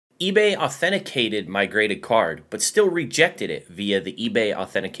eBay authenticated my graded card, but still rejected it via the eBay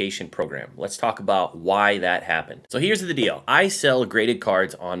authentication program. Let's talk about why that happened. So here's the deal. I sell graded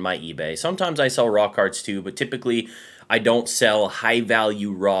cards on my eBay. Sometimes I sell raw cards too, but typically I don't sell high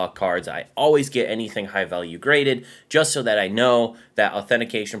value raw cards. I always get anything high value graded just so that I know that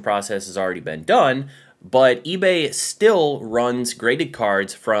authentication process has already been done. But eBay still runs graded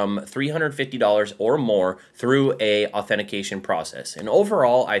cards from $350 or more through a authentication process. And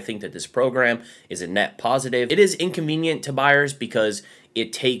overall, I think that this program is a net positive. It is inconvenient to buyers because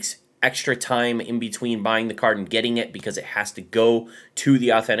it takes extra time in between buying the card and getting it because it has to go to the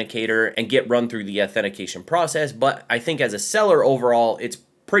authenticator and get run through the authentication process. But I think as a seller overall, it's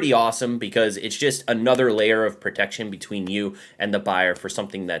pretty awesome because it's just another layer of protection between you and the buyer for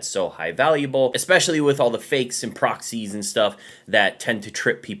something that's so high valuable, especially with all the fakes and proxies and stuff that tend to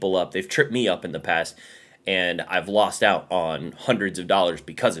trip people up. They've tripped me up in the past and I've lost out on hundreds of dollars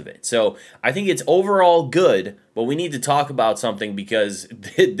because of it. So I think it's overall good, but we need to talk about something because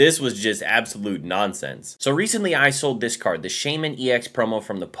this was just absolute nonsense. So recently I sold this card, the Shaman EX promo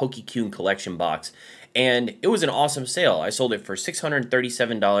from the Pokekune collection box, and it was an awesome sale. I sold it for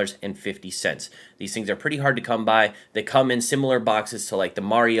 $637.50. These things are pretty hard to come by. They come in similar boxes to like the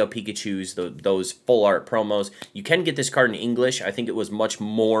Mario Pikachus, those full art promos. You can get this card in English. I think it was much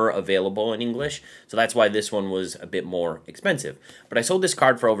more available in English, so that's why this one was a bit more expensive. But I sold this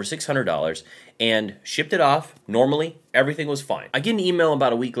card for over $600 and shipped it off. Normally, everything was fine. I get an email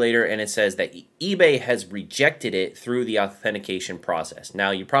about a week later and it says that eBay has rejected it through the authentication process.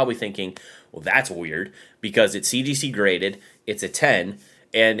 Now, you're probably thinking, well, that's weird because it's CGC graded, it's a 10,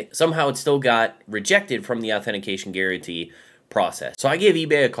 and somehow it still got rejected from the authentication guarantee process. So I gave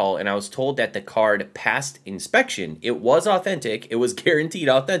eBay a call and I was told that the card passed inspection. It was authentic, it was guaranteed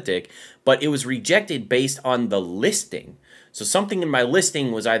authentic, but it was rejected based on the listing. So something in my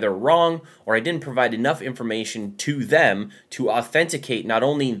listing was either wrong or I didn't provide enough information to them to authenticate not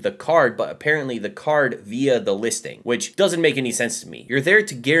only the card, but apparently the card via the listing, which doesn't make any sense to me. You're there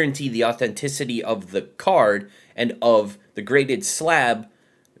to guarantee the authenticity of the card and of the graded slab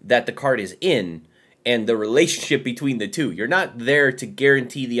that the card is in and the relationship between the two. You're not there to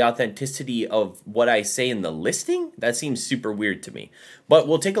guarantee the authenticity of what I say in the listing. That seems super weird to me. But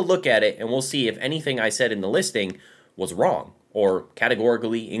we'll take a look at it and we'll see if anything I said in the listing was wrong or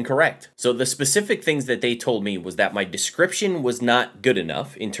categorically incorrect. So the specific things that they told me was that my description was not good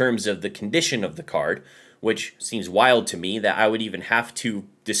enough in terms of the condition of the card, which seems wild to me that I would even have to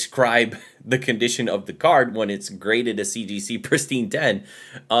describe the condition of the card when it's graded a CGC pristine 10.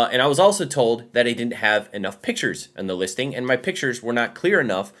 And I was also told that I didn't have enough pictures in the listing and my pictures were not clear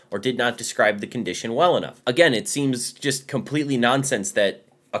enough or did not describe the condition well enough. Again, it seems just completely nonsense that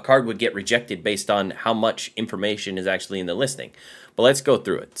a card would get rejected based on how much information is actually in the listing. But let's go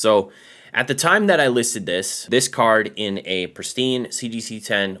through it. So at the time that I listed this card in a pristine CGC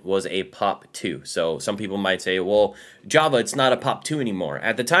 10 was a Pop 2. So some people might say, well, Java, it's not a Pop 2 anymore.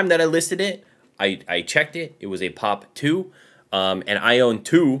 At the time that I listed it, I checked it. It was a Pop 2. And I own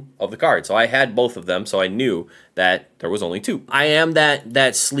 2 of the cards. So I had both of them, so I knew that there was only 2. I am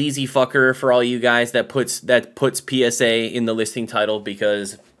that sleazy fucker for all you guys that puts PSA in the listing title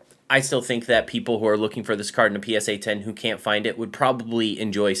because I still think that people who are looking for this card in a PSA 10 who can't find it would probably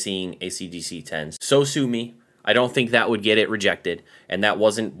enjoy seeing a CGC 10. So sue me. I don't think that would get it rejected, and that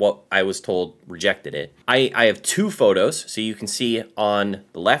wasn't what I was told rejected it. I have 2 photos, so you can see on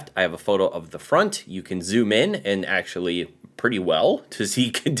the left, I have a photo of the front. You can zoom in and actually pretty well to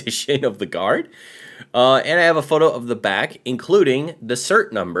see condition of the card. And I have a photo of the back, including the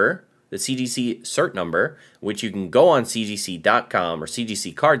cert number, the CGC cert number, which you can go on cgc.com or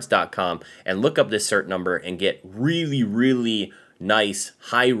cgccards.com and look up this cert number and get really, really nice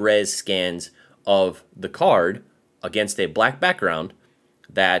high-res scans of the card against a black background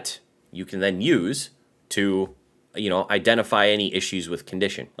that you can then use to, identify any issues with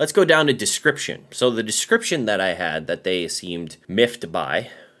condition. Let's go down to description. So the description that I had that they seemed miffed by,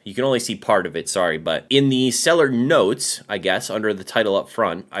 you can only see part of it, sorry, but in the seller notes, I guess, under the title up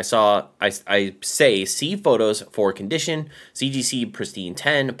front, I say, see photos for condition, CGC pristine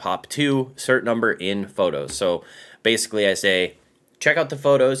 10, Pop 2, cert number in photos. So basically I say, check out the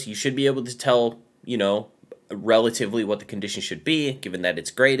photos. You should be able to tell, relatively what the condition should be, given that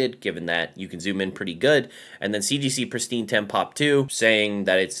it's graded, given that you can zoom in pretty good. And then CGC pristine 10 Pop 2, saying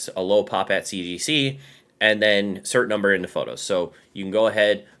that it's a low pop at CGC. and then cert number in the photos. So you can go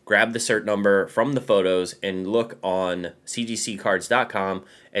ahead, grab the cert number from the photos, and look on cgccards.com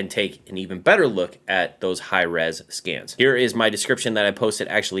and take an even better look at those high-res scans. Here is my description that I posted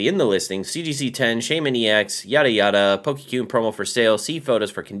actually in the listing. CGC 10, Shaman EX, yada yada, PokeCune promo for sale, see photos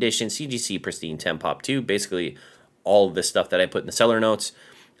for condition, CGC Pristine 10 Pop 2, basically all of the stuff that I put in the seller notes,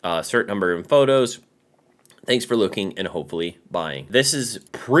 cert number and photos. Thanks for looking and hopefully buying. This is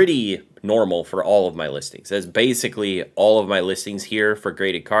pretty normal for all of my listings. That's basically all of my listings here for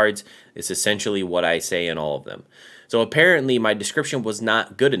graded cards. It's essentially what I say in all of them. So apparently my description was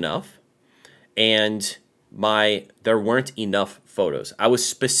not good enough, and there weren't enough photos. I was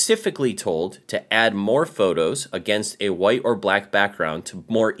specifically told to add more photos against a white or black background to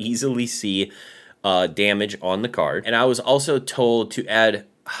more easily see damage on the card. And I was also told to add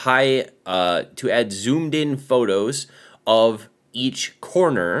zoomed in photos of each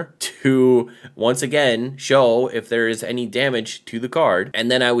corner to once again show if there is any damage to the card. And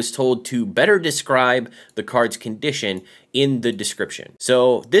then I was told to better describe the card's condition in the description.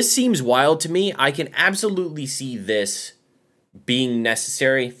 So this seems wild to me. I can absolutely see this being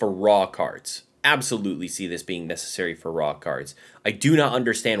necessary for raw cards. Absolutely see this being necessary for raw cards. I do not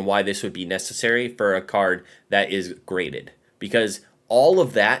understand why this would be necessary for a card that is graded, because all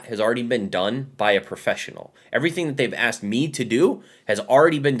of that has already been done by a professional. Everything that they've asked me to do has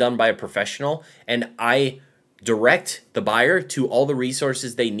already been done by a professional, and I direct the buyer to all the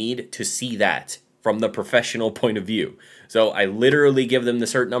resources they need to see that from the professional point of view. So I literally give them the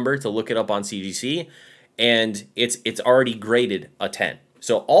cert number to look it up on CGC, and it's already graded a 10.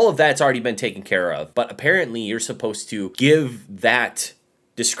 So all of that's already been taken care of, but apparently you're supposed to give that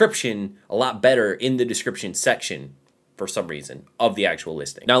description a lot better in the description section for some reason of the actual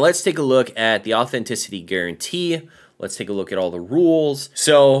listing. Now let's take a look at the authenticity guarantee. Let's take a look at all the rules.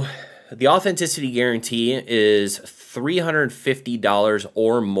 So the authenticity guarantee is $350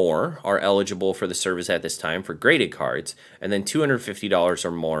 or more are eligible for the service at this time for graded cards, and then $250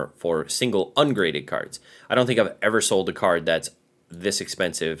 or more for single ungraded cards. I don't think I've ever sold a card that's this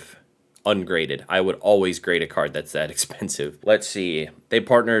expensive ungraded. I would always grade a card that's that expensive. Let's see. They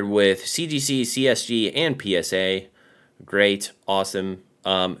partnered with CGC, CSG, and PSA. Great, awesome.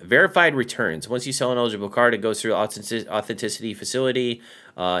 Verified returns. Once you sell an eligible card, it goes through authenticity facility.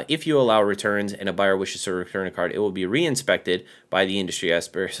 If you allow returns and a buyer wishes to return a card, it will be re-inspected by the industry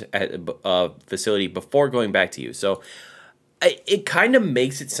experts at facility before going back to you. So it kind of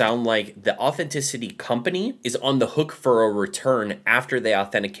makes it sound like the authenticity company is on the hook for a return after they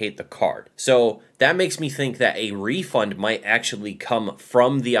authenticate the card. So that makes me think that a refund might actually come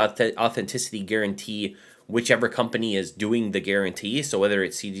from the authenticity guarantee, whichever company is doing the guarantee. So whether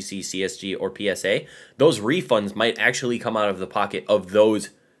it's CGC, CSG, or PSA, those refunds might actually come out of the pocket of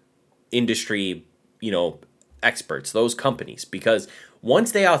those industry, experts, those companies. Because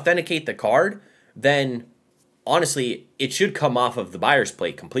once they authenticate the card, then honestly, it should come off of the buyer's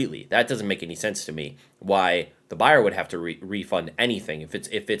plate completely. That doesn't make any sense to me why the buyer would have to refund anything if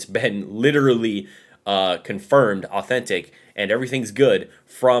it's been literally confirmed authentic and everything's good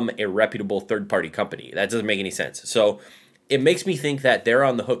from a reputable third-party company. That doesn't make any sense. So it makes me think that they're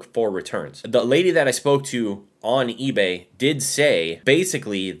on the hook for returns. The lady that I spoke to on eBay did say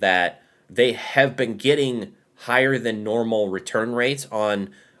basically that they have been getting higher than normal return rates on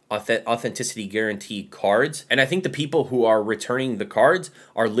authenticity guarantee cards. And I think the people who are returning the cards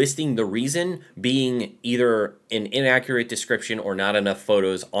are listing the reason being either an inaccurate description or not enough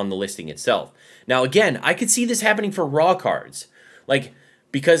photos on the listing itself. Now, again, I could see this happening for raw cards.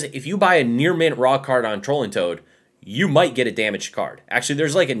 Because if you buy a near mint raw card on Troll and Toad, you might get a damaged card. Actually,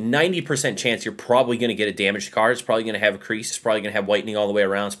 there's like a 90% chance you're probably going to get a damaged card. It's probably going to have a crease. It's probably going to have whitening all the way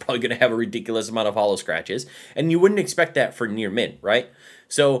around. It's probably going to have a ridiculous amount of hollow scratches. And you wouldn't expect that for near mint, right?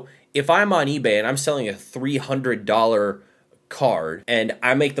 So if I'm on eBay and I'm selling a $300 card and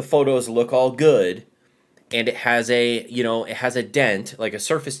I make the photos look all good, and it has a dent, like a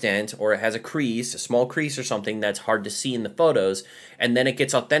surface dent, or it has a crease, a small crease or something that's hard to see in the photos, and then it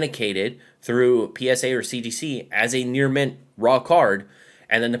gets authenticated through PSA or CGC as a near mint raw card,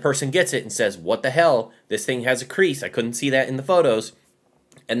 and then the person gets it and says, what the hell, this thing has a crease, I couldn't see that in the photos,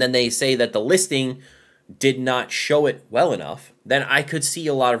 and then they say that the listing did not show it well enough, then I could see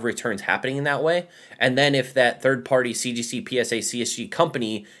a lot of returns happening in that way. And then if that third-party CGC, PSA, CSG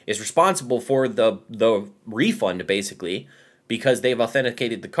company is responsible for the refund, basically, because they've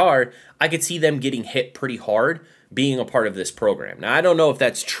authenticated the card, I could see them getting hit pretty hard being a part of this program. Now, I don't know if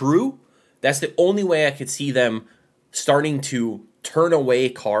that's true. That's the only way I could see them starting to turn away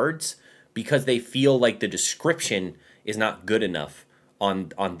cards because they feel like the description is not good enough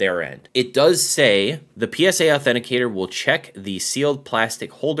on their end. It does say the PSA authenticator will check the sealed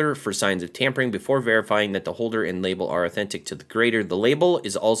plastic holder for signs of tampering before verifying that the holder and label are authentic to the creator. The label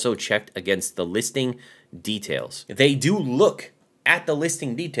is also checked against the listing details. They do look at the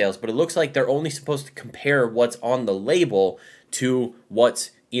listing details, but it looks like they're only supposed to compare what's on the label to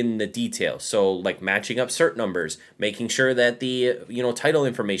what's in the details. So like matching up cert numbers, making sure that the title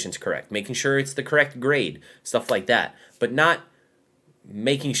information is correct, making sure it's the correct grade, stuff like that, but not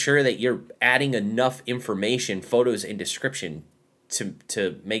making sure that you're adding enough information, photos, and description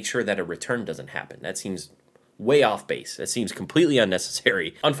to make sure that a return doesn't happen. That seems way off base. That seems completely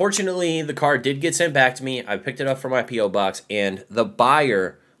unnecessary. Unfortunately, the card did get sent back to me. I picked it up from my P.O. box, and the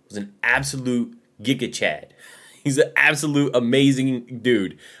buyer was an absolute giga chad. He's an absolute amazing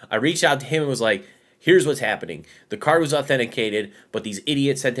dude. I reached out to him and was like, here's what's happening. The card was authenticated, but these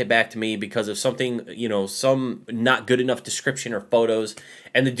idiots sent it back to me because of something, some not good enough description or photos.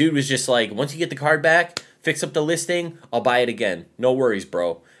 And the dude was just like, once you get the card back, fix up the listing, I'll buy it again. No worries,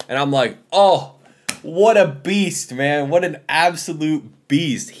 bro. And I'm like, oh, what a beast, man. What an absolute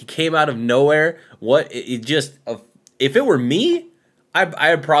beast. He came out of nowhere. If it were me,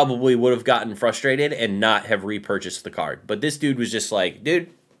 I probably would have gotten frustrated and not have repurchased the card. But this dude was just like, dude,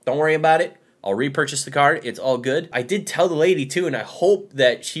 don't worry about it. I'll repurchase the card. It's all good. I did tell the lady too, and I hope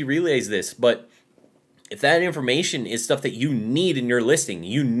that she relays this, but if that information is stuff that you need in your listing,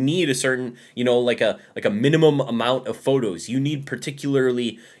 you need a certain, like a minimum amount of photos. You need particular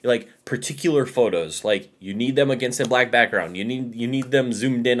photos. Like you need them against a black background. You need them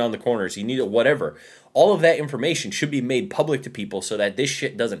zoomed in on the corners. You need it, whatever. All of that information should be made public to people so that this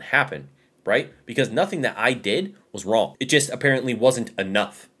shit doesn't happen, right? Because nothing that I did was wrong. It just apparently wasn't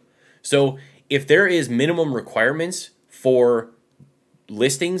enough. So if there is minimum requirements for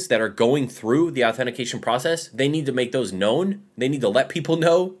listings that are going through the authentication process, they need to make those known. They need to let people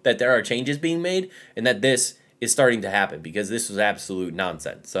know that there are changes being made and that this is starting to happen, because this was absolute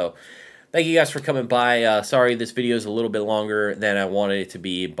nonsense. So thank you guys for coming by. Sorry this video is a little bit longer than I wanted it to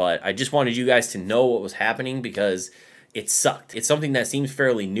be, but I just wanted you guys to know what was happening because it sucked. It's something that seems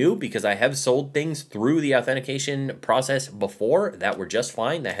fairly new because I have sold things through the authentication process before that were just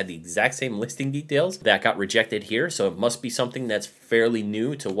fine, that had the exact same listing details that got rejected here. So it must be something that's fairly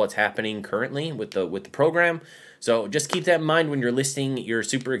new to what's happening currently with the program. So just keep that in mind when you're listing your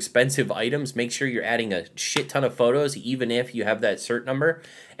super expensive items. Make sure you're adding a shit ton of photos, even if you have that cert number,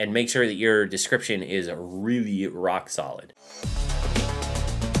 and make sure that your description is really rock solid.